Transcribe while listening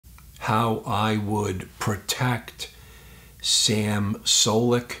how I would protect Sam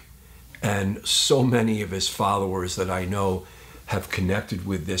Sulek and so many of his followers that I know have connected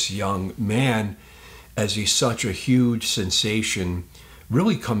with this young man, as he's such a huge sensation,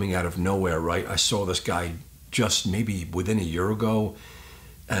 really coming out of nowhere, right? I saw this guy just maybe within a year ago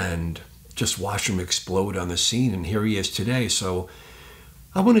and just watched him explode on the scene, and here he is today. So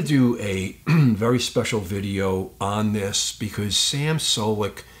I want to do a very special video on this because Sam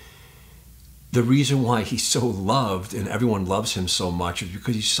Sulek, the reason why he's so loved and everyone loves him so much is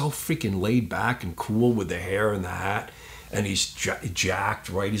because he's so freaking laid back and cool with the hair and the hat, and he's jacked,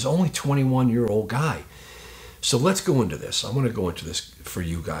 right? He's only a 21-year-old guy. So let's go into this. I want to go into this for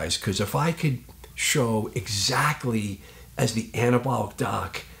you guys, because if I could show exactly as the anabolic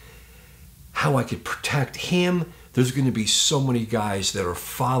doc how I could protect him, there's going to be so many guys that are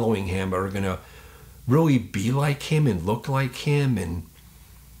following him are going to really be like him and look like him and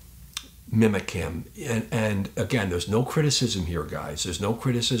mimic him. And again, there's no criticism here, guys. There's no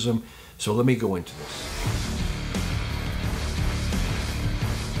criticism. So let me go into this.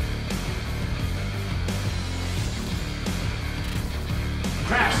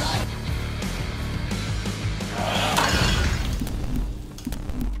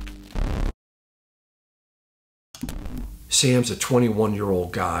 Sam's a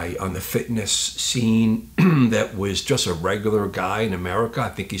 21-year-old guy on the fitness scene that was just a regular guy in America. I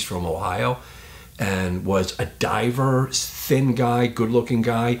think he's from Ohio, and was a diver, thin guy, good-looking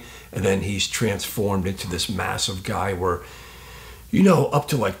guy, and then he's transformed into this massive guy where, you know, up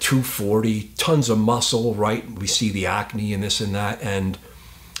to like 240, tons of muscle, right? We see the acne and this and that, and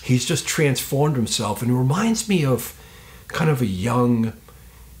he's just transformed himself, and it reminds me of kind of a young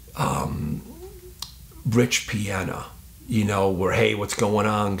Rich Piana. You know, where, hey, what's going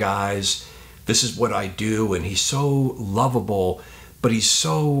on, guys? This is what I do. And he's so lovable, but he's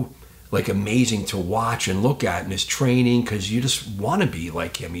so, like, amazing to watch and look at in his training, because you just want to be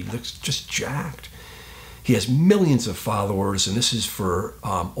like him. He looks just jacked. He has millions of followers, and this is for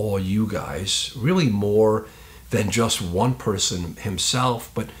all you guys, really more than just one person himself,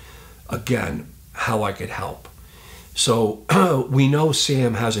 but again, how I could help. So we know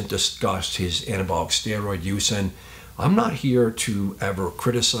Sam hasn't discussed his anabolic steroid use, and I'm not here to ever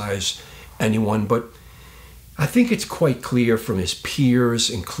criticize anyone, but I think it's quite clear from his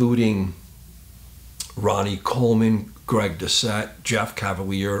peers, including Ronnie Coleman, Greg Doucette, Jeff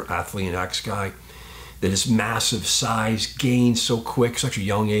Cavalier, Athlete X guy, that his massive size gained so quick, such a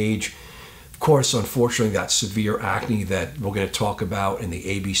young age. Of course, unfortunately, that severe acne that we're going to talk about in the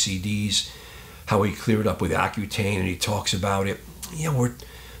ABCDs, how he cleared up with Accutane, and he talks about it. You know, we're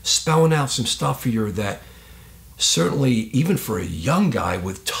spelling out some stuff here that certainly, even for a young guy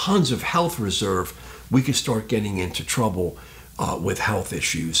with tons of health reserve, we could start getting into trouble with health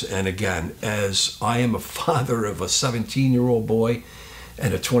issues. And again, as I am a father of a 17-year-old boy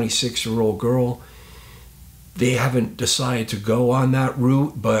and a 26-year-old girl, they haven't decided to go on that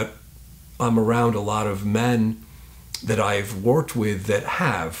route, but I'm around a lot of men that I've worked with that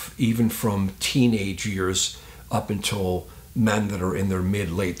have, even from teenage years up until men that are in their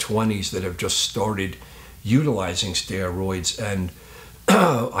mid-late 20s that have just started utilizing steroids, and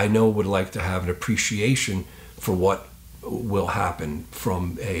I know would like to have an appreciation for what will happen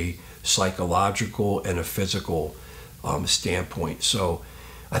from a psychological and a physical standpoint. So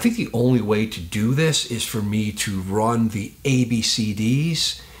I think the only way to do this is for me to run the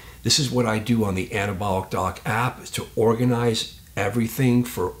ABCDs. This is what I do on the Anabolic Doc app, is to organize everything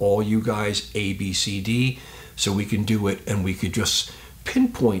for all you guys, ABCD, so we can do it and we could just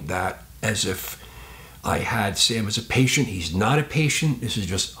pinpoint that as if I had Sam as a patient. He's not a patient. This is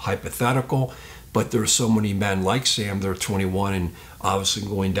just hypothetical. But there are so many men like Sam that are 21 and obviously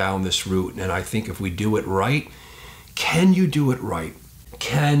going down this route. And I think if we do it right, can you do it right?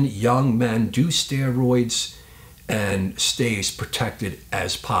 Can young men do steroids and stay as protected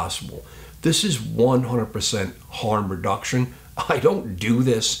as possible? This is 100% harm reduction. I don't do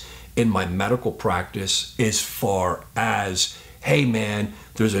this in my medical practice as far as, hey man,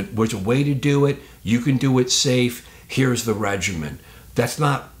 there's a way to do it. You can do it safe. Here's the regimen. That's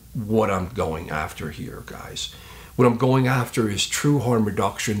not what I'm going after here, guys. What I'm going after is true harm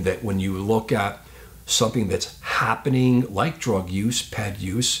reduction, that when you look at something that's happening like drug use, ped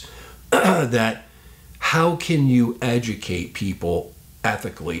use, that how can you educate people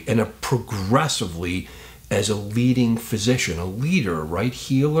ethically and progressively as a leading physician, a leader, right,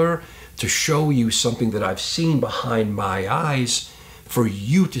 healer, to show you something that I've seen behind my eyes for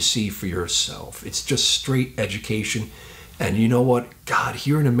you to see for yourself. It's just straight education. And you know what? God,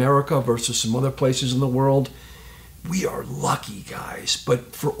 here in America versus some other places in the world, We are lucky, guys.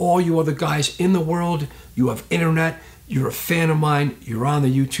 But for all you other guys in the world, you have internet, you're a fan of mine, you're on the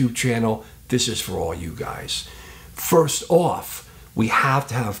YouTube channel, this is for all you guys. First off, we have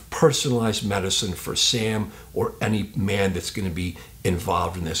to have personalized medicine for Sam or any man that's going to be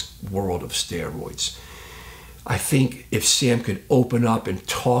involved in this world of steroids. I think if Sam could open up and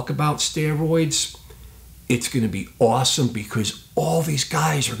talk about steroids, it's going to be awesome, because all these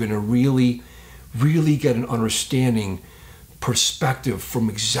guys are going to really get an understanding, perspective from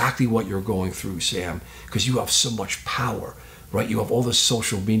exactly what you're going through, Sam, because you have so much power, right? You have all this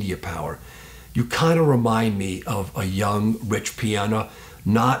social media power. You kind of remind me of a young Rich Piana,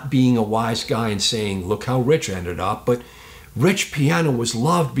 not being a wise guy and saying, look how Rich ended up, but Rich Piana was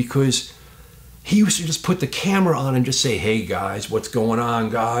loved because he used to just put the camera on and just say, hey guys, what's going on,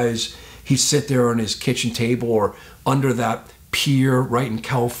 guys? He'd sit there on his kitchen table or under that pier right in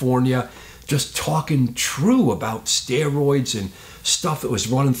California, just talking true about steroids and stuff that was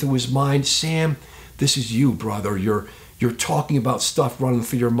running through his mind. Sam, this is you, brother. You're talking about stuff running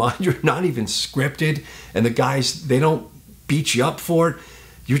through your mind. You're not even scripted, and the guys, they don't beat you up for it.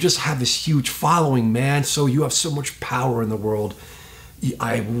 You just have this huge following, man, so you have so much power in the world.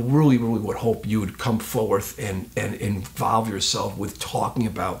 I really would hope you would come forth and involve yourself with talking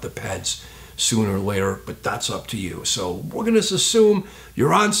about the PEDs sooner or later, but that's up to you. So we're going to assume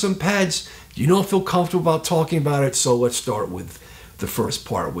you're on some PEDs. You don't feel comfortable about talking about it, so let's start with the first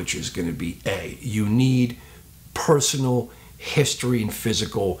part, which is going to be A. You need personal history and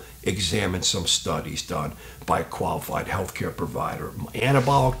physical exam and some studies done by a qualified healthcare provider.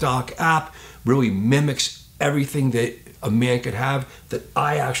 Anabolic Doc app really mimics everything that a man could have, that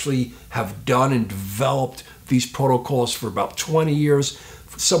I actually have done and developed these protocols for about 20 years.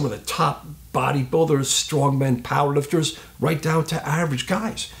 Some of the top bodybuilders, strongmen, powerlifters, right down to average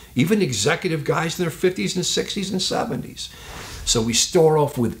guys, even executive guys in their 50s and 60s and 70s. So we start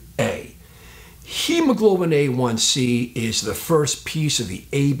off with A. Hemoglobin A1C is the first piece of the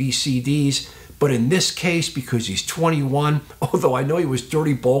ABCDs, but in this case, because he's 21, although I know he was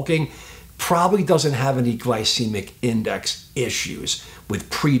dirty bulking, probably doesn't have any glycemic index issues with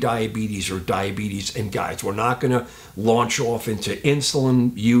pre-diabetes or diabetes. And guys, we're not going to launch off into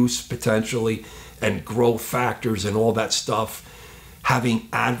insulin use potentially and growth factors and all that stuff having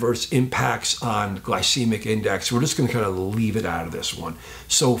adverse impacts on glycemic index. We're just going to kind of leave it out of this one.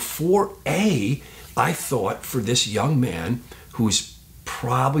 So for A, I thought for this young man who's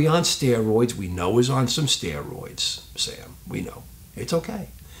probably on steroids, we know is on some steroids, Sam, we know, it's okay,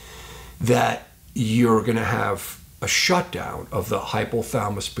 that you're going to have a shutdown of the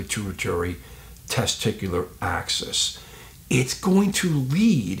hypothalamus pituitary testicular axis. It's going to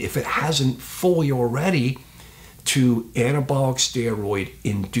lead, if it hasn't fully already, to anabolic steroid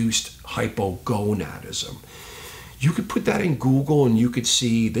induced hypogonadism. You could put that in Google and you could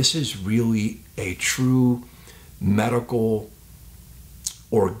see this is really a true medical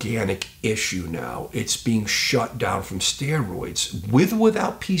organic issue now. It's being shut down from steroids with or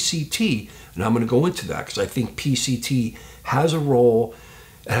without PCT, and I'm going to go into that because I think PCT has a role.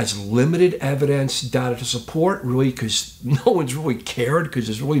 It has limited evidence data to support, really, because no one's really cared, because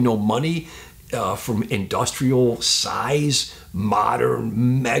there's really no money from industrial size,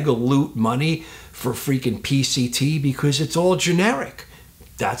 modern mega loot money for freaking PCT, because it's all generic.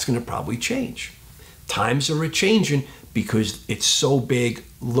 That's going to probably change. Times are a-changing because it's so big.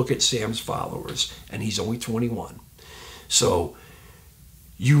 Look at Sam's followers, and he's only 21. So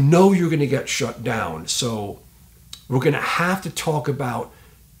you know you're going to get shut down. So we're going to have to talk about,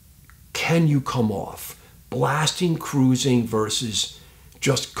 can you come off? Blasting, cruising versus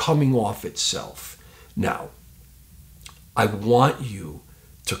just coming off itself. Now, I want you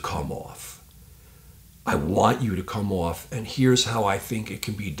to come off. I want you to come off, and here's how I think it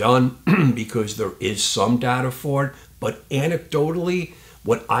can be done, because there is some data for it, but anecdotally,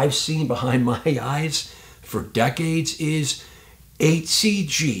 what I've seen behind my eyes for decades is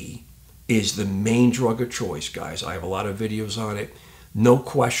HCG is the main drug of choice, guys. I have a lot of videos on it, no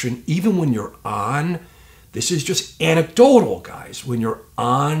question. Even when you're on, this is just anecdotal, guys, when you're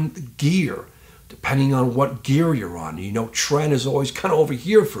on gear, depending on what gear you're on. You know, trend is always kind of over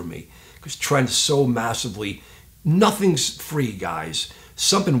here for me, because trend is so massively, nothing's free, guys.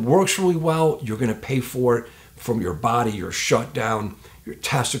 Something works really well, you're going to pay for it from your body, your shutdown, your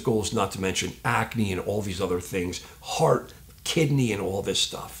testicles, not to mention acne and all these other things, heart, kidney, and all this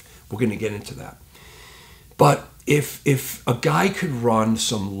stuff. We're going to get into that. But if a guy could run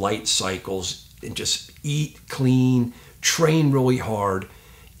some light cycles and just eat clean, train really hard,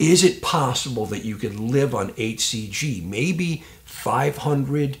 is it possible that you could live on HCG? Maybe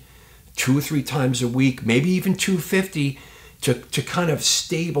 500 2 or 3 times a week, maybe even 250 to kind of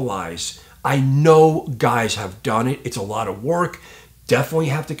stabilize. I know guys have done it. It's a lot of work. Definitely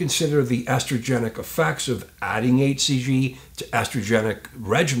have to consider the estrogenic effects of adding HCG to estrogenic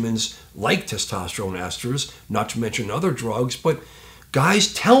regimens like testosterone esters, not to mention other drugs. But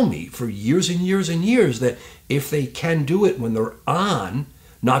guys tell me for years and years and years that if they can do it when they're on,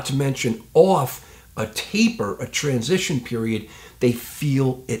 not to mention off a taper, a transition period, they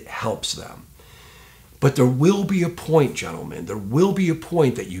feel it helps them. But there will be a point, gentlemen, there will be a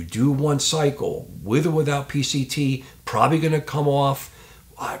point that you do one cycle with or without PCT, probably going to come off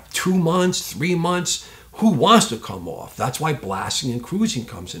 2 months, 3 months. Who wants to come off? That's why blasting and cruising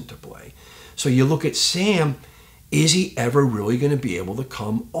comes into play. So you look at Sam, is he ever really going to be able to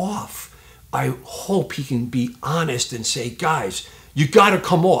come off? I hope he can be honest and say, guys, you got to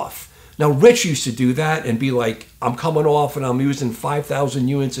come off. Now, Rich used to do that and be like, I'm coming off and I'm using 5,000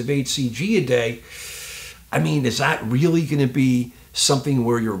 units of HCG a day. I mean, is that really going to be something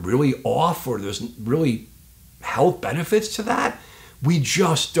where you're really off or there's really health benefits to that? We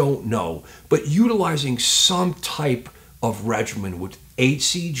just don't know. But utilizing some type of regimen with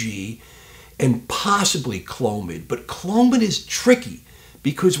HCG and possibly Clomid. But Clomid is tricky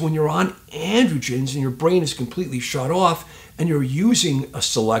because when you're on androgens and your brain is completely shut off and you're using a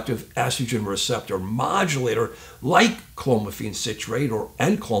selective estrogen receptor modulator like clomiphene citrate or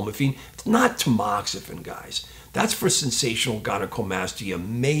N-clomiphene, it's not tamoxifen, guys. That's for sensational gynecomastia,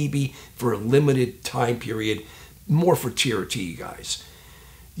 maybe for a limited time period, more for TRT, guys.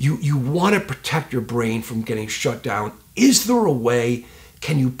 You want to protect your brain from getting shut down. Is there a way?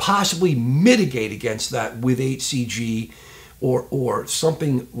 Can you possibly mitigate against that with HCG or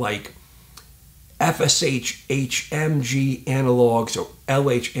something like FSH, HMG analogs or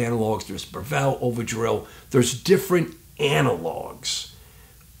LH analogs? There's Brevell, Ovidrel. There's different analogs.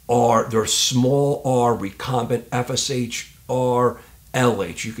 There's small r, recombinant FSH, R,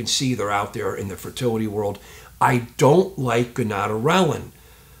 LH. You can see they're out there in the fertility world. I don't like Gonadorelin.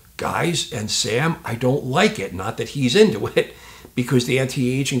 Guys, and Sam, I don't like it. Not that he's into it, because the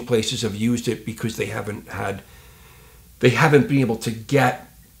anti-aging places have used it because they haven't been able to get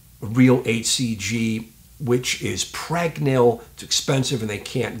real HCG, which is pregnil. It's expensive and they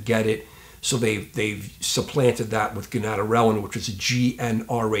can't get it. So they've supplanted that with Gonadorelin, which is a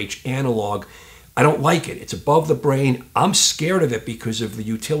GnRH analog. I don't like it. It's above the brain. I'm scared of it because of the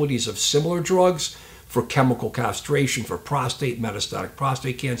utilities of similar drugs for chemical castration for prostate, metastatic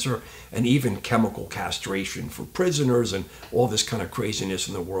prostate cancer, and even chemical castration for prisoners and all this kind of craziness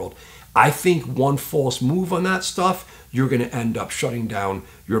in the world. I think one false move on that stuff, you're going to end up shutting down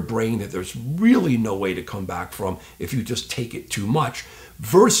your brain that there's really no way to come back from if you just take it too much.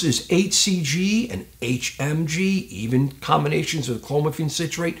 Versus HCG and HMG, even combinations with clomiphene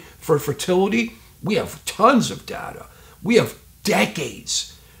citrate for fertility, we have tons of data. We have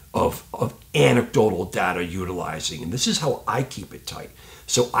decades of anecdotal data utilizing, and this is how I keep it tight.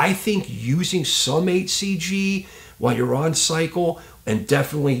 So I think using some HCG while you're on cycle, and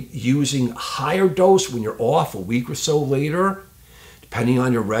definitely using higher dose when you're off a week or so later, depending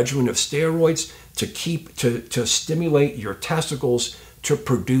on your regimen of steroids, to stimulate your testicles to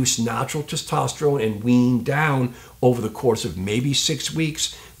produce natural testosterone and wean down over the course of maybe 6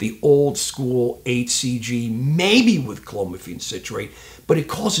 weeks, the old school HCG, maybe with clomiphene citrate, but it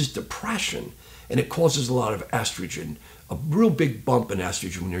causes depression and it causes a lot of estrogen, a real big bump in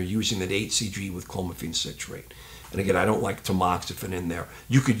estrogen when you're using that HCG with clomiphene citrate. And again, I don't like tamoxifen in there.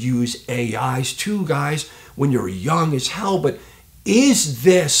 You could use AIs too, guys, when you're young as hell, but is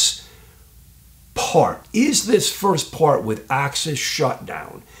this first part with Access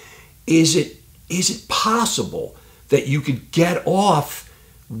Shutdown, is it possible that you could get off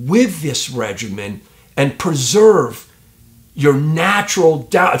with this regimen and preserve your natural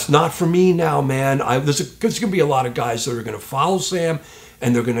doubt? It's not for me now, man. There's going to be a lot of guys that are going to follow Sam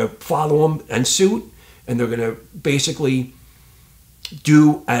and they're going to follow him en suit and they're going to basically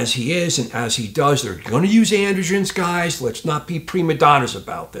do as he is and as he does. They're going to use androgens, guys. Let's not be prima donnas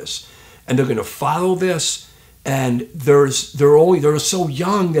about this. And they're going to follow this, and they're so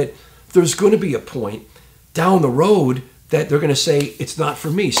young that there's going to be a point down the road that they're going to say, it's not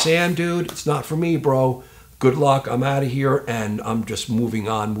for me. Sam, dude, it's not for me, bro. Good luck. I'm out of here, and I'm just moving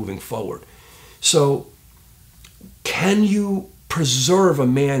on, moving forward. So can you preserve a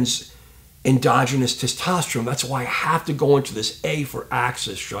man's endogenous testosterone? That's why I have to go into this A for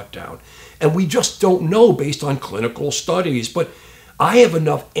Access Shutdown. And we just don't know based on clinical studies, but I have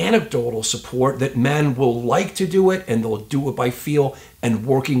enough anecdotal support that men will like to do it and they'll do it by feel, and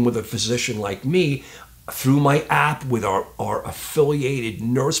working with a physician like me, through my app with our affiliated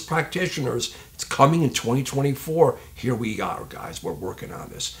nurse practitioners. It's coming in 2024. Here we are, guys. We're working on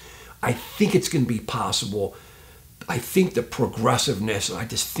this. I think it's going to be possible. I think the progressiveness, I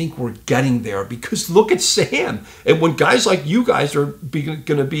just think we're getting there, because look at Sam. And when guys like you guys are going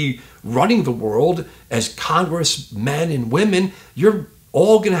to be running the world as congressmen and women, you're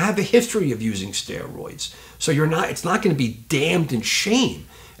all going to have a history of using steroids. So it's not going to be damned in shame,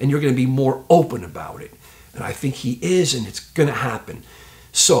 and you're going to be more open about it. And I think he is, and it's going to happen.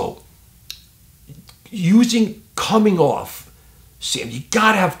 So coming off, Sam, you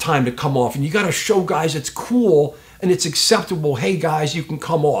got to have time to come off, and you got to show guys it's cool and it's acceptable. Hey guys, you can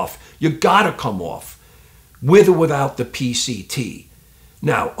come off. You got to come off with or without the PCT.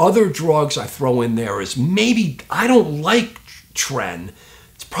 Now, other drugs I throw in there is maybe, I don't like Tren.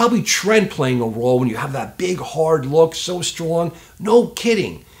 It's probably Tren playing a role when you have that big hard look, so strong. No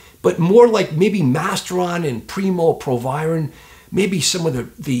kidding. But more like maybe Masteron and Primo, Proviron, maybe some of the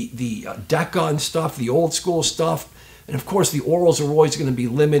Deca and stuff, the old school stuff. And of course, the orals are always going to be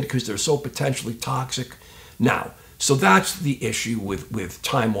limited because they're so potentially toxic. Now, so that's the issue with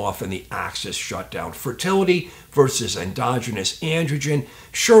time off and the axis shutdown. Fertility versus endogenous androgen.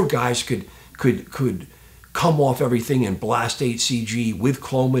 Sure, guys could come off everything and blast HCG with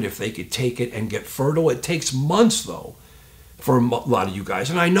Clomid if they could take it and get fertile. It takes months, though, for a lot of you guys.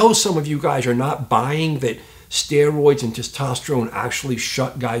 And I know some of you guys are not buying that steroids and testosterone actually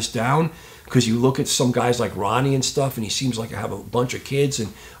shut guys down, because you look at some guys like Ronnie and stuff, and he seems like I have a bunch of kids,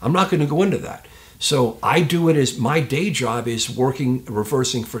 and I'm not going to go into that. So I do it as my day job is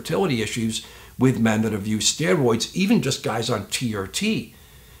reversing fertility issues with men that have used steroids, even just guys on TRT.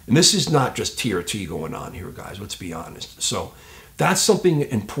 And this is not just TRT going on here, guys, let's be honest. So that's something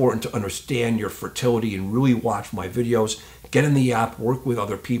important to understand your fertility and really watch my videos. Get in the app, work with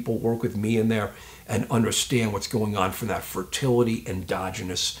other people, work with me in there, and understand what's going on from that fertility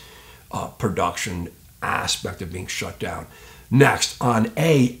endogenous production aspect of being shut down. Next, on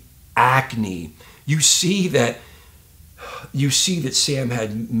acne, you see that Sam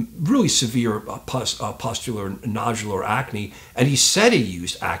had really severe pustular nodular acne, and he said he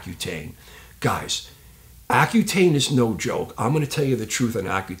used Accutane. Guys, Accutane is no joke. I'm going to tell you the truth on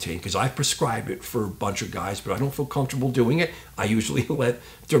Accutane, because I prescribe it for a bunch of guys, but I don't feel comfortable doing it. I usually let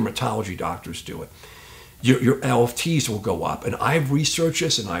dermatology doctors do it. Your LFTs will go up, and I've researched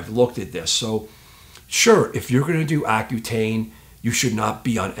this and I've looked at this. So sure, if you're going to do Accutane, you should not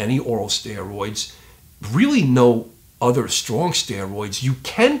be on any oral steroids, really no other strong steroids. You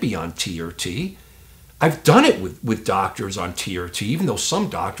can be on TRT. I've done it with doctors on TRT, even though some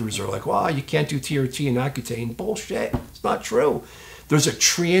doctors are like, well, you can't do TRT and Accutane. Bullshit, it's not true. There's a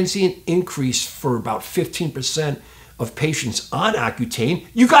transient increase for about 15% of patients on Accutane.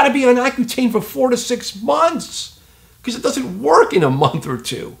 You got to be on Accutane for 4 to 6 months, because it doesn't work in a month or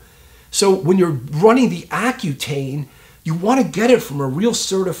two. So when you're running the Accutane, you want to get it from a real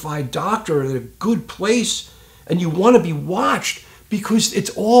certified doctor at a good place, and you want to be watched, because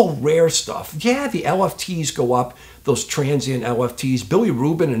it's all rare stuff. Yeah, the LFTs go up, those transient LFTs.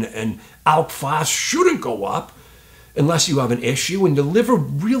 Bilirubin and alk-phos shouldn't go up unless you have an issue. And the liver,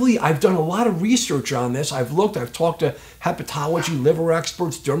 really, I've done a lot of research on this. I've talked to hepatology, liver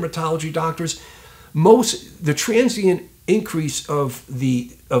experts, dermatology doctors. The transient increase of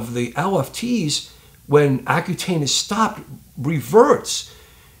the LFTs when Accutane is stopped reverts.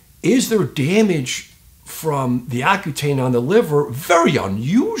 Is there damage from the Accutane on the liver? Very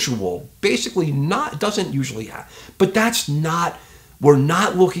unusual. Basically not, doesn't usually happen. But that's not, we're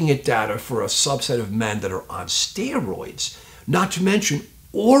not looking at data for a subset of men that are on steroids, not to mention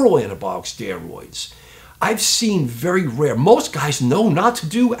oral anabolic steroids. I've seen very rare, most guys know not to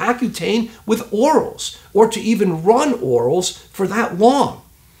do Accutane with orals, or to even run orals for that long.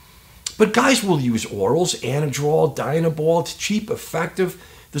 But guys will use orals, Anadrol, Dianabol. It's cheap, effective.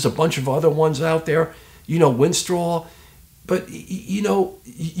 There's a bunch of other ones out there, you know, Winstrol. But, you know,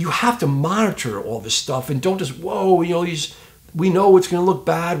 you have to monitor all this stuff, and don't just, whoa, you know, we know it's going to look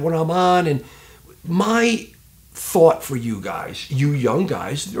bad when I'm on. And my thought for you guys, you young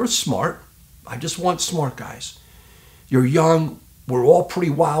guys, you're smart. I just want smart guys. You're young. We're all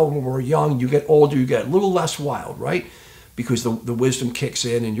pretty wild when we're young. You get older, you get a little less wild, right? Because the wisdom kicks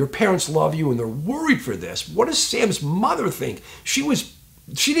in, and your parents love you, and they're worried for this. What does Sam's mother think? She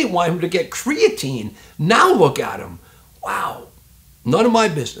didn't want him to get creatine. Now look at him. Wow. None of my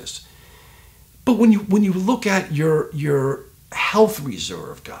business. But when you look at your health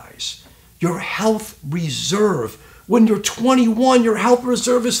reserve, guys, your health reserve, when you're 21, your health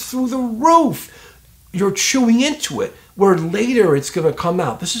reserve is through the roof. you're chewing into it, where later it's going to come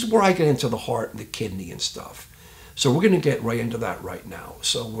out. This is where I get into the heart and the kidney and stuff. So we're going to get right into that right now.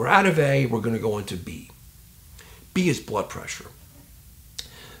 So we're out of A, we're going to go into B. B is blood pressure.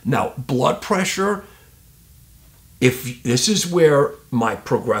 Now, blood pressure, if this is where my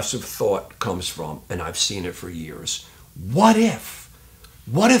progressive thought comes from, and I've seen it for years. What if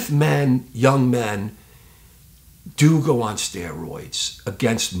men, young men, do go on steroids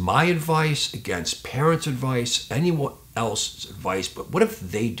against my advice, against parents' advice, anyone else's advice, but what if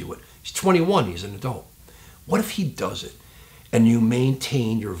they do it? He's 21, he's an adult. What if he does it and you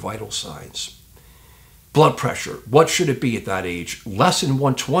maintain your vital signs? Blood pressure, what should it be at that age? Less than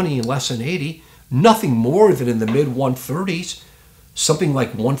 120 and less than 80, nothing more than in the mid 130s, something like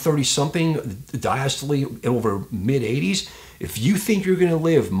 130 something, diastole over mid 80s. If you think you're going to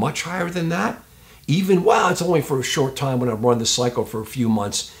live much higher than that, even, well, it's only for a short time when I run the cycle for a few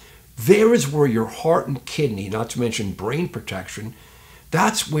months, there is where your heart and kidney, not to mention brain protection,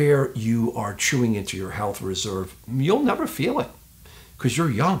 that's where you are chewing into your health reserve. You'll never feel it because you're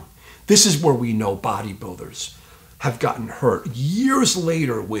young. This is where we know bodybuilders have gotten hurt years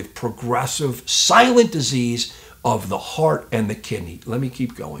later with progressive silent disease of the heart and the kidney. Let me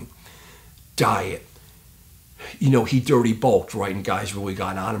keep going. Diet. You know, he dirty bulked, right? And guys really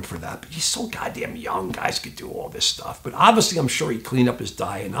got on him for that. But he's so goddamn young. Guys could do all this stuff. But obviously, I'm sure he cleaned up his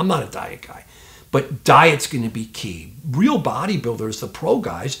diet. And I'm not a diet guy. But diet's going to be key. Real bodybuilders, the pro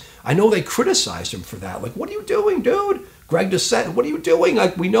guys, I know they criticize him for that. Like, what are you doing, dude? Greg just said, what are you doing?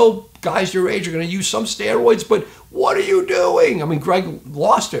 Like, we know guys your age are going to use some steroids, but what are you doing? I mean, Greg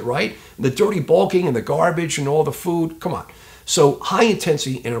lost it, right? The dirty bulking and the garbage and all the food. Come on. So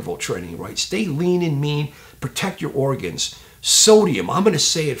high-intensity interval training, right? Stay lean and mean. Protect your organs. Sodium, I'm going to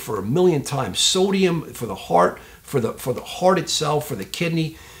say it for a million times. Sodium for the heart, for the heart itself, for the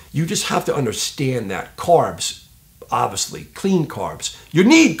kidney. You just have to understand that. Carbs, obviously, clean carbs. You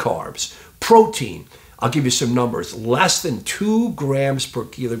need carbs. Protein, I'll give you some numbers. Less than 2 grams per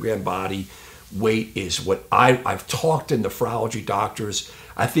kilogram body weight is what I've talked to nephrology doctors.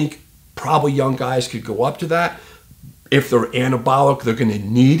 I think probably young guys could go up to that. If they're anabolic, they're going to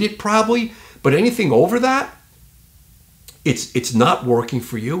need it probably. But anything over that, it's not working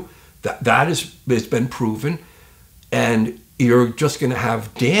for you. That has been proven. And you're just going to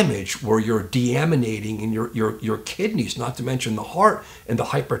have damage where you're deaminating in your kidneys, not to mention the heart and the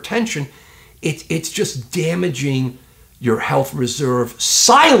hypertension. It's just damaging your health reserve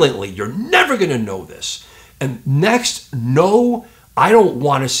silently. You're never going to know this. And next, no, I don't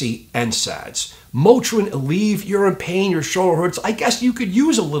want to see NSAIDs. Motrin, Aleve, you're in pain, your shoulder hurts. I guess you could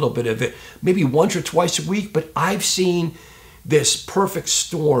use a little bit of it, maybe once or twice a week, but I've seen this perfect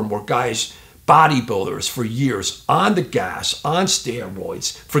storm where guys, bodybuilders for years, on the gas, on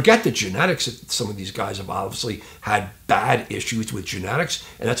steroids, forget the genetics. Some of these guys have obviously had bad issues with genetics,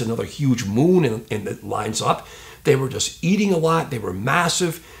 and that's another huge moon and that lines up. They were just eating a lot. They were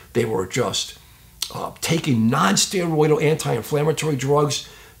massive. They were just taking non-steroidal anti-inflammatory drugs,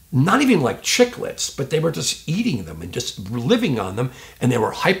 not even like chiclets, but they were just eating them and just living on them, and they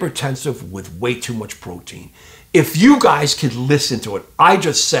were hypertensive with way too much protein. If you guys could listen to it, I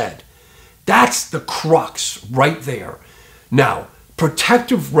just said, that's the crux right there. Now,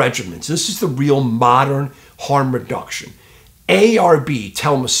 protective regimens, this is the real modern harm reduction. ARB,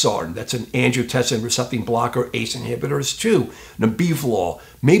 telmisartan, that's an angiotensin receptor blocker, ACE inhibitors too. Nebivolol,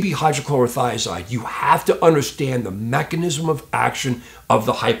 maybe hydrochlorothiazide. You have to understand the mechanism of action of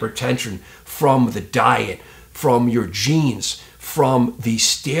the hypertension from the diet, from your genes, from the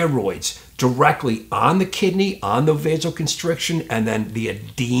steroids, directly on the kidney, on the vasoconstriction, and then the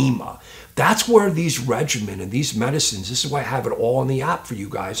edema. That's where these regimen and these medicines, this is why I have it all in the app for you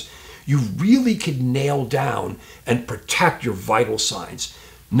guys, you really could nail down and protect your vital signs.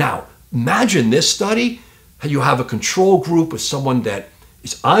 Now, imagine this study, you have a control group with someone that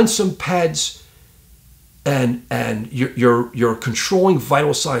is on some PEDs and you're controlling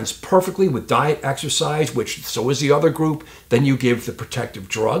vital signs perfectly with diet, exercise, which so is the other group. Then you give the protective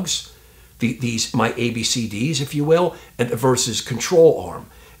drugs, these my ABCDs, if you will, and versus control arm.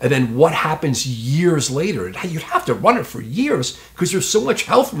 And then what happens years later? You'd have to run it for years because there's so much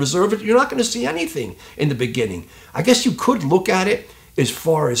health reserve, you're not going to see anything in the beginning. I guess you could look at it as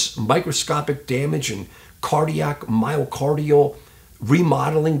far as microscopic damage and cardiac, myocardial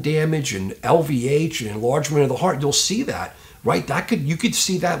remodeling damage and LVH and enlargement of the heart. You'll see that, right? You could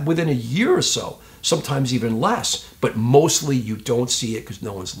see that within a year or so, sometimes even less, but mostly you don't see it because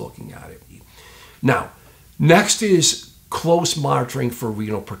no one's looking at it. Now, next is close monitoring for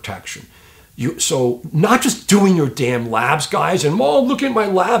renal protection. So not just doing your damn labs, guys, and look at my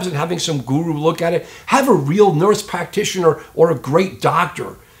labs and having some guru look at it. Have a real nurse practitioner or a great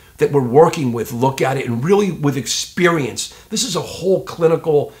doctor that we're working with look at it, and really with experience. This is a whole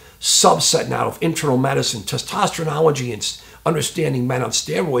clinical subset now of internal medicine, testosteronology, and understanding men on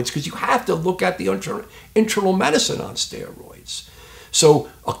steroids, because you have to look at the internal medicine on steroids. So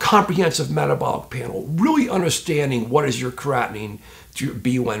a comprehensive metabolic panel, really understanding what is your creatinine to your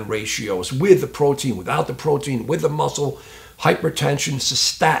BUN ratios, with the protein, without the protein, with the muscle, hypertension,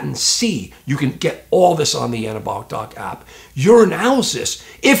 cystatin C. You can get all this on the Anabolic Doc app. Urinalysis,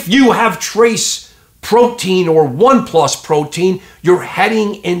 if you have trace protein or 1+ protein, you're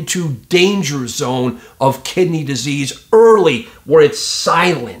heading into danger zone of kidney disease early, where it's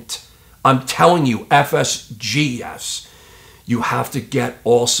silent. I'm telling you, FSGS. You have to get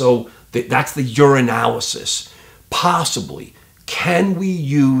also, that's the urinalysis. Possibly, can we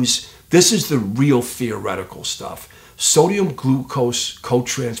use, this is the real theoretical stuff, sodium glucose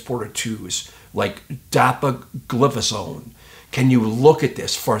cotransporter 2s like dapagliflozin. Can you look at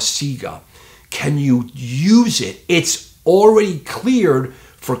this, Farxiga? Can you use it? It's already cleared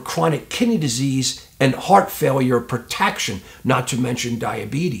for chronic kidney disease and heart failure protection, not to mention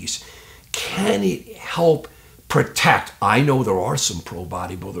diabetes. Can it help protect? I know there are some pro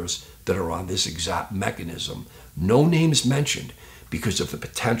bodybuilders that are on this exact mechanism. No names mentioned, because of the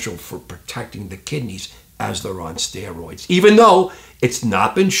potential for protecting the kidneys as they're on steroids, even though it's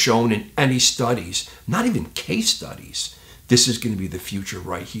not been shown in any studies, not even case studies. This is going to be the future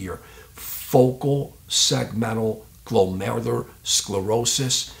right here. Focal segmental glomerular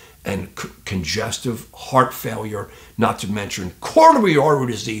sclerosis and congestive heart failure, not to mention coronary artery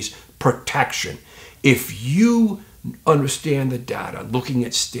disease protection. If you understand the data, looking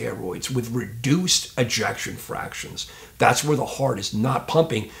at steroids with reduced ejection fractions, that's where the heart is not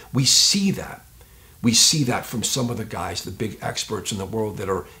pumping. We see that. We see that from some of the guys, the big experts in the world that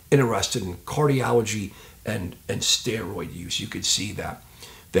are interested in cardiology and steroid use. You could see that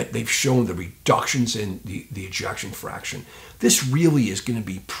they've shown the reductions in the ejection fraction. This really is going to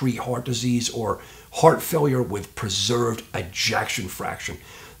be pre-heart disease or heart failure with preserved ejection fraction.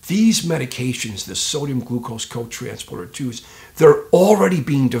 These medications, the sodium glucose cotransporter 2s, they're already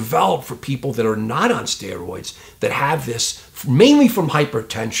being developed for people that are not on steroids, that have this mainly from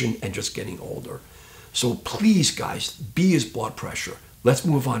hypertension and just getting older. So please, guys, B is blood pressure. Let's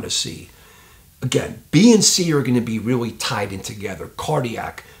move on to C. Again, B and C are going to be really tied in together.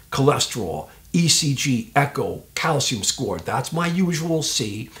 Cardiac, cholesterol, ECG, echo, calcium score. That's my usual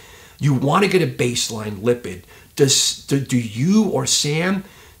C. You want to get a baseline lipid. Do you or Sam,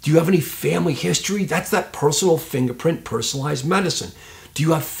 do you have any family history? That's that personal fingerprint, personalized medicine. Do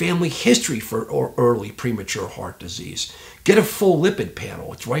you have family history for early premature heart disease? Get a full lipid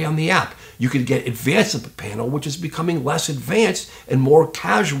panel. It's right on the app. You can get advanced lipid panel, which is becoming less advanced and more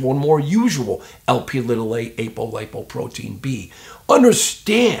casual and more usual. Lp(a), apolipoprotein B.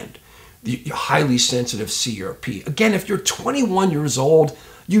 Understand the highly sensitive CRP. Again, if you're 21 years old,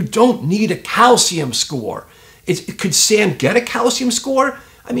 you don't need a calcium score. Could Sam get a calcium score?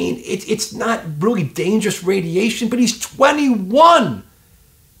 I mean, it's not really dangerous radiation, but he's 21.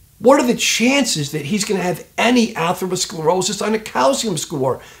 What are the chances that he's going to have any atherosclerosis on a calcium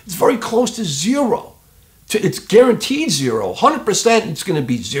score? It's very close to zero. It's guaranteed zero. 100% it's going to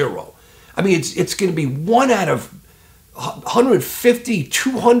be zero. I mean, it's going to be 1 out of 150,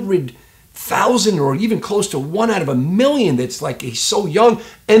 200,000, or even close to 1 out of 1,000,000 that's like he's so young,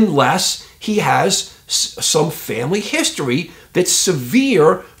 unless he has some family history that's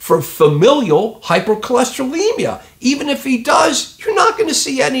severe for familial hypercholesterolemia. Even if he does, you're not going to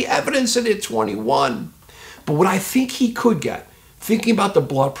see any evidence in it at 21. But what I think he could get, thinking about the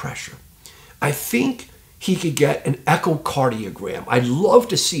blood pressure, I think he could get an echocardiogram. I'd love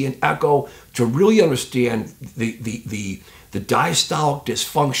to see an echo to really understand the diastolic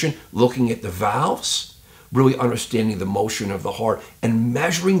dysfunction, looking at the valves, really understanding the motion of the heart and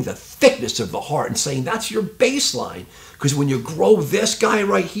measuring the thickness of the heart and saying that's your baseline. Because when you grow this guy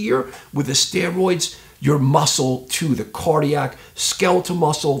right here with the steroids, your muscle to the cardiac, skeletal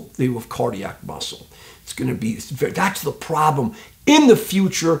muscle, they have cardiac muscle. It's going to be, that's the problem. In the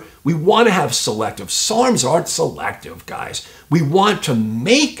future, we want to have selective. SARMs aren't selective, guys. We want to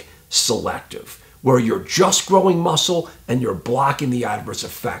make selective, where you're just growing muscle and you're blocking the adverse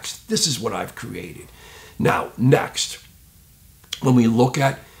effects. This is what I've created. Now, next, when we look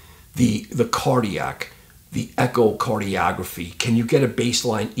at the cardiac, the echocardiography, can you get a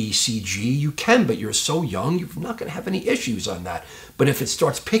baseline ECG? You can, but you're so young, you're not going to have any issues on that. But if it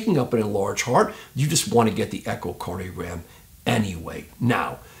starts picking up in a large heart, you just want to get the echocardiogram anyway.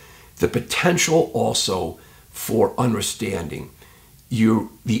 Now, the potential also for understanding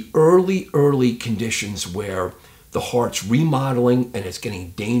the early conditions where the heart's remodeling and it's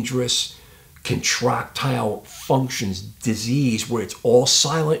getting dangerous, contractile functions disease where it's all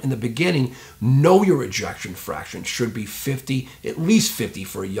silent in the beginning. Know your ejection fraction should be 50, at least 50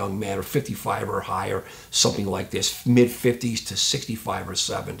 for a young man, or 55 or higher, something like this, mid 50s to 65 or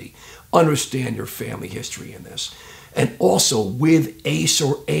 70. Understand your family history in this. And also with ACE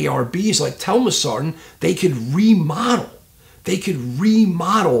or ARBs like telmisartan, they could remodel. They could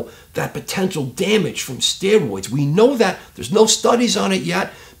remodel that potential damage from steroids. We know that. There's no studies on it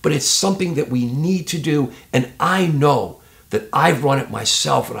yet, but it's something that we need to do. And I know that I've run it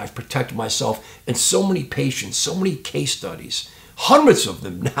myself and I've protected myself, and so many patients, so many case studies, hundreds of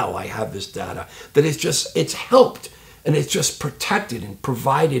them now I have this data, that it's helped and it's just protected and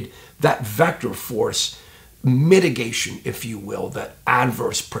provided that vector force mitigation, if you will, that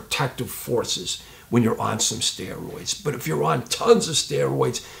adverse protective forces when you're on some steroids. But if you're on tons of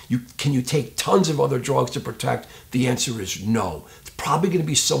steroids, can you take tons of other drugs to protect? The answer is no. It's probably going to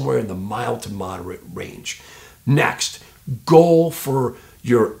be somewhere in the mild to moderate range. Next, goal for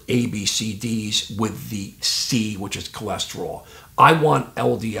your ABCDs with the C, which is cholesterol. I want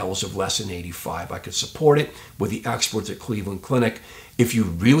LDLs of less than 85. I could support it with the experts at Cleveland Clinic. If you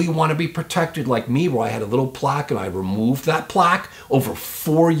really want to be protected like me, where I had a little plaque and I removed that plaque over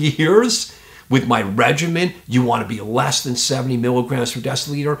 4 years, with my regimen, you want to be less than 70 milligrams per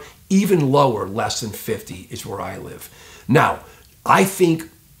deciliter, even lower, less than 50 is where I live. Now, I think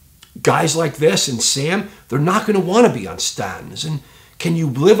guys like this and Sam, they're not going to want to be on statins. And can you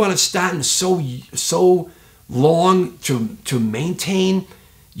live on a statin so long to maintain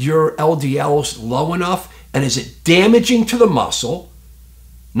your LDLs low enough? And is it damaging to the muscle,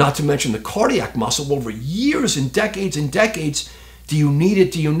 not to mention the cardiac muscle over years and decades? Do you need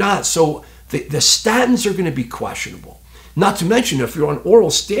it? Do you not? So the statins are going to be questionable. Not to mention, if you're on oral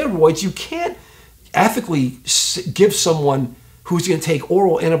steroids, you can't ethically give someone who's going to take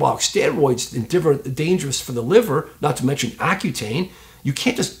oral anabolic steroids and dangerous for the liver, not to mention Accutane. You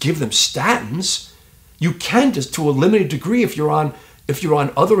can't just give them statins. You can just, to a limited degree, if you're on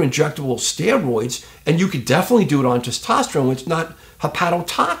other injectable steroids, and you could definitely do it on testosterone. It's not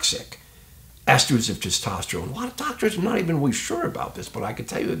hepatotoxic. Esters of testosterone. A lot of doctors are not even really sure about this, but I can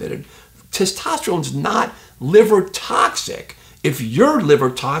tell you that testosterone is not liver toxic. If you're liver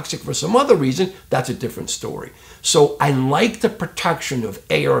toxic for some other reason, that's a different story. So I like the protection of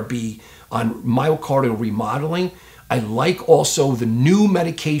ARB on myocardial remodeling. I like also the new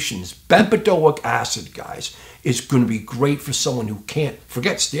medications. Bempedoic acid, guys, is going to be great for someone who can't,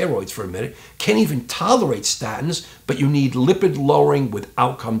 forget steroids for a minute, can't even tolerate statins, but you need lipid lowering with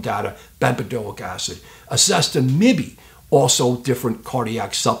outcome data, bempedoic acid. Acestamib, also different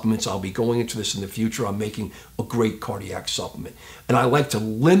cardiac supplements. I'll be going into this in the future. I'm making a great cardiac supplement. And I like to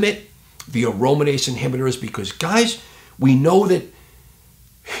limit the aromatase inhibitors because, guys, we know that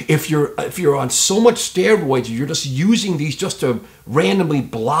if you're on so much steroids, you're just using these just to randomly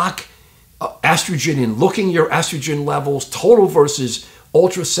block estrogen and looking your estrogen levels, total versus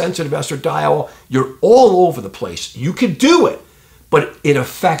ultra-sensitive estradiol, you're all over the place. You can do it, but it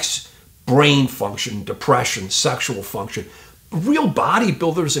affects brain function, depression, sexual function. Real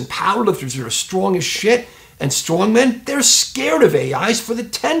bodybuilders and powerlifters that are strong as shit and strong men, they're scared of AIs for the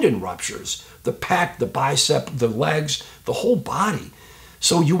tendon ruptures, the pec, the bicep, the legs, the whole body.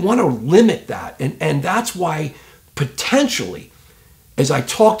 So you want to limit that. And that's why potentially, as I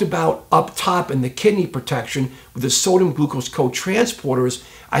talked about up top in the kidney protection with the sodium glucose co-transporters,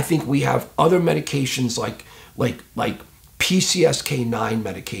 I think we have other medications like PCSK9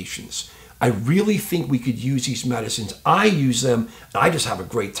 medications. I really think we could use these medicines. I use them, and I just have a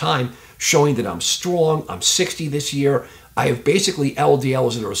great time showing that I'm strong. I'm 60 this year. I have basically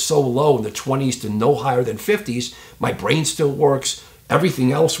LDLs that are so low in the 20s to no higher than 50s. My brain still works.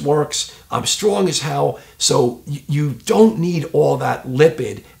 Everything else works. I'm strong as hell. So you don't need all that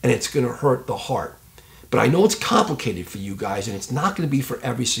lipid, and it's going to hurt the heart. But I know it's complicated for you guys, and it's not going to be for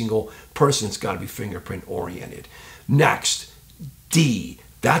every single person. It's got to be fingerprint oriented. Next, D.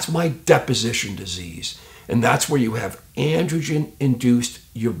 That's my deposition disease. And that's where you have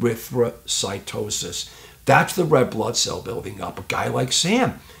androgen-induced erythrocytosis. That's the red blood cell building up. A guy like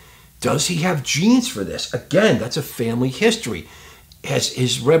Sam, does he have genes for this? Again, that's a family history. Has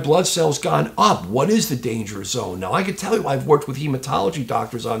his red blood cells gone up? What is the danger zone? Now, I can tell you I've worked with hematology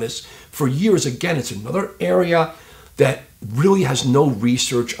doctors on this for years. Again, it's another area that really has no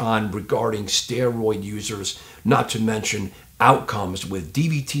research on regarding steroid users, not to mention outcomes with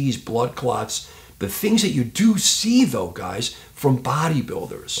DVTs, blood clots, the things that you do see, though, guys, from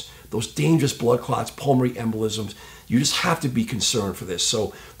bodybuilders. those dangerous blood clots, pulmonary embolisms. You just have to be concerned for this.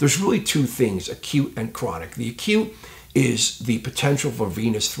 So there's really two things, acute and chronic. The acute is the potential for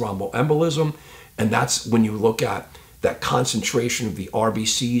venous thromboembolism, and that's when you look at that concentration of the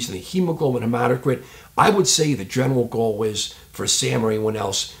RBCs and the hemoglobin hematocrit. I would say the general goal is, for Sam or anyone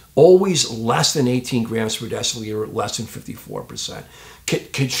else, always less than 18 grams per deciliter, less than 54%.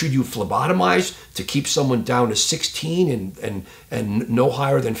 Should you phlebotomize to keep someone down to 16 and no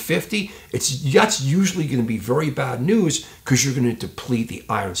higher than 50? That's usually going to be very bad news, because you're going to deplete the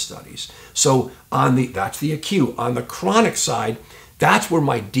iron studies. So that's the acute. On the chronic side, that's where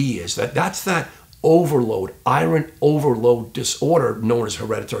my D is. That's that overload, iron overload disorder known as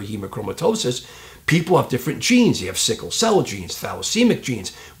hereditary hemochromatosis. People have different genes. You have sickle cell genes, thalassemia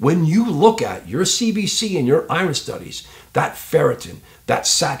genes. When you look at your CBC and your iron studies, that ferritin, that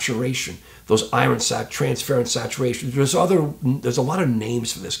saturation, those iron transferrin saturation, there's a lot of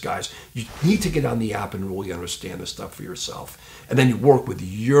names for this, guys. You need to get on the app and really understand this stuff for yourself. And then you work with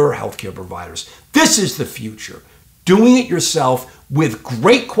your healthcare providers. This is the future. Doing it yourself with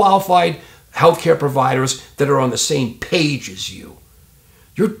great qualified healthcare providers that are on the same page as you.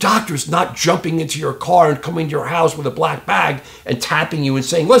 Your doctor's not jumping into your car and coming to your house with a black bag and tapping you and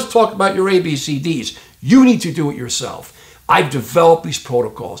saying, let's talk about your ABCDs. You need to do it yourself. I've developed these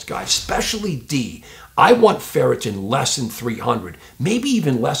protocols, guys, especially D. I want ferritin less than 300, maybe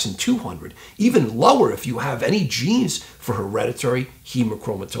even less than 200, even lower if you have any genes for hereditary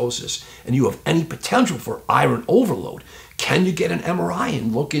hemochromatosis and you have any potential for iron overload. Can you get an MRI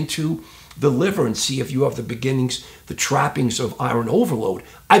and look into the liver and see if you have the beginnings, the trappings of iron overload?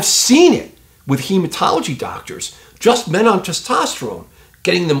 I've seen it with hematology doctors, just men on testosterone,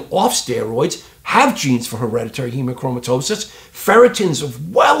 getting them off steroids, have genes for hereditary hemochromatosis, ferritins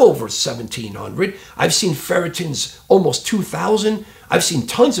of well over 1,700. I've seen ferritins almost 2,000. I've seen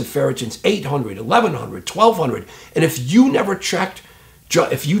tons of ferritins, 800, 1,100, 1,200. And if you never checked,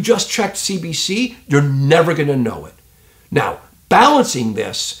 if you just checked CBC, you're never going to know it. Now, balancing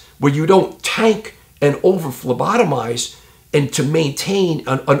this, where you don't tank and over phlebotomize, and to maintain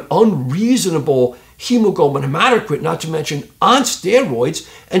an unreasonable hemoglobin hematocrit, not to mention on steroids,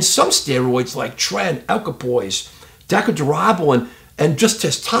 and some steroids like tren, equipoise, decadurabolin, and just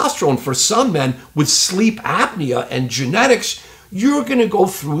testosterone for some men with sleep apnea and genetics, you're going to go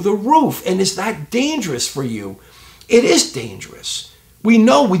through the roof. And is that dangerous for you? It is dangerous. We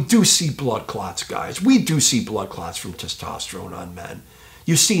know we do see blood clots, guys. We do see blood clots from testosterone on men.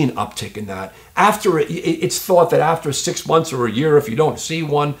 You see an uptick in that. It's thought that after 6 months or a year, if you don't see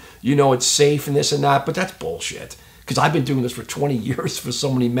one, you know it's safe and this and that, but that's bullshit. Because I've been doing this for 20 years for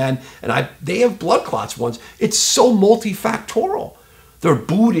so many men, and they have blood clots once. It's so multifactorial. They're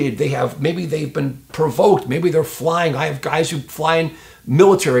booted, maybe they've been provoked, maybe they're flying. I have guys who fly in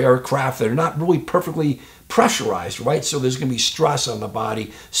military aircraft that are not really perfectly pressurized, right? So there's going to be stress on the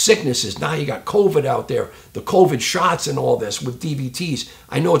body, sicknesses. Now you got COVID out there, the COVID shots and all this with DVTs.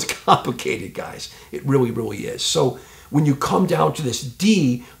 I know it's complicated, guys. It really, really is. So when you come down to this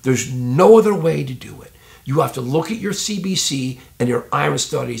D, there's no other way to do it. You have to look at your CBC and your iron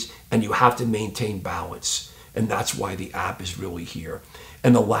studies, and you have to maintain balance. And that's why the app is really here.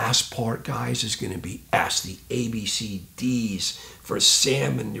 And the last part, guys, is going to be S, the ABCDs for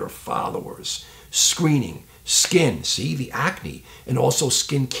Sam and your followers. Screening, skin, see the acne, and also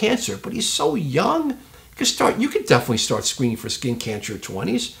skin cancer. But he's so young. You could definitely start screening for skin cancer at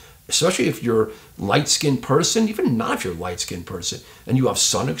 20s, especially if you're a light-skinned person, even not if you're a light-skinned person, and you have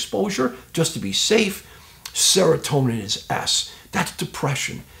sun exposure, just to be safe. Serotonin is S. That's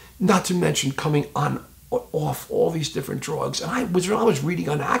depression. Not to mention coming off all these different drugs. And when I was reading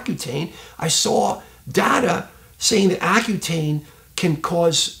on Accutane, I saw data saying that Accutane can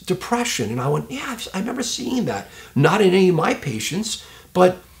cause depression. And I went, yeah, I remember seeing that. Not in any of my patients,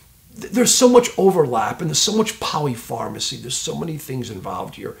 but there's so much overlap and there's so much polypharmacy. There's so many things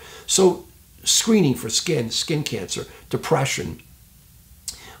involved here. So screening for skin cancer, depression,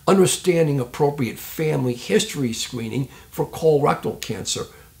 understanding appropriate family history screening for colorectal cancer,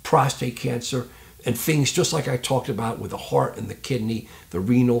 prostate cancer, and things just like I talked about with the heart and the kidney, the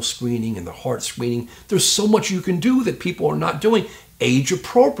renal screening and the heart screening. There's so much you can do that people are not doing. Age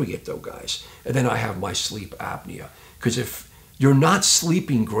appropriate though, guys. And then I have my sleep apnea. Because if you're not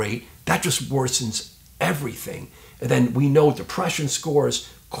sleeping great, that just worsens everything. And then we know depression scores,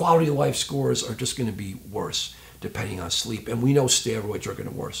 quality of life scores are just going to be worse depending on sleep. And we know steroids are going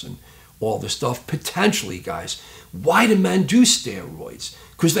to worsen all this stuff. Potentially, guys. Why do men do steroids?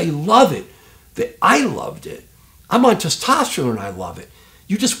 Because they love it. I loved it. I'm on testosterone and I love it.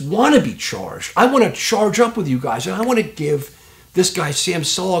 You just want to be charged. I want to charge up with you guys, and I want to give this guy, Sam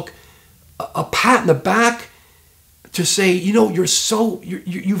Sulek, a pat in the back to say, you know,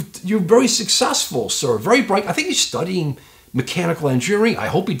 you're very successful, sir, very bright. I think he's studying mechanical engineering. I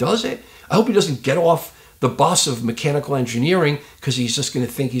hope he does it. I hope he doesn't get off the bus of mechanical engineering because he's just going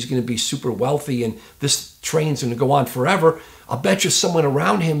to think he's going to be super wealthy and this train's going to go on forever. I'll bet you someone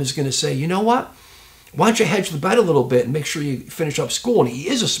around him is going to say, you know what? Why don't you hedge the bet a little bit and make sure you finish up school? And he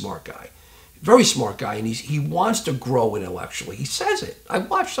is a smart guy, very smart guy, and he wants to grow intellectually. He says it. I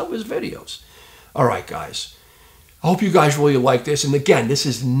watched some of his videos. All right, guys. I hope you guys really like this. And again, this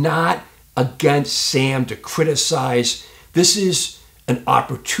is not against Sam to criticize. This is an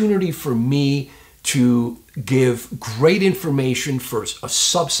opportunity for me to give great information for a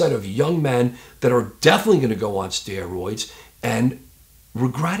subset of young men that are definitely going to go on steroids and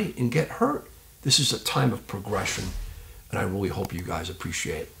regret it and get hurt. This is a time of progression, and I really hope you guys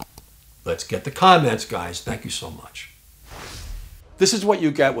appreciate it. Let's get the comments, guys. Thank you so much. This is what you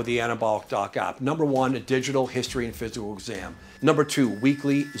get with the Anabolic Doc app. Number 1, a digital history and physical exam. Number 2,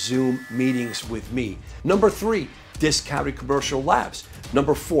 weekly Zoom meetings with me. Number 3, discounted commercial labs.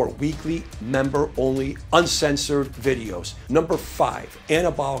 Number 4, weekly member-only uncensored videos. Number 5,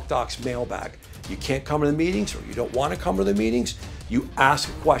 Anabolic Doc's mailbag. You can't come to the meetings or you don't want to come to the meetings, you ask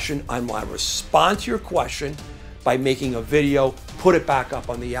a question, I'm going to respond to your question by making a video, put it back up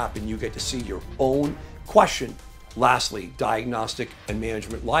on the app, and you get to see your own question. Lastly, diagnostic and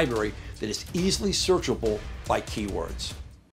management library that is easily searchable by keywords.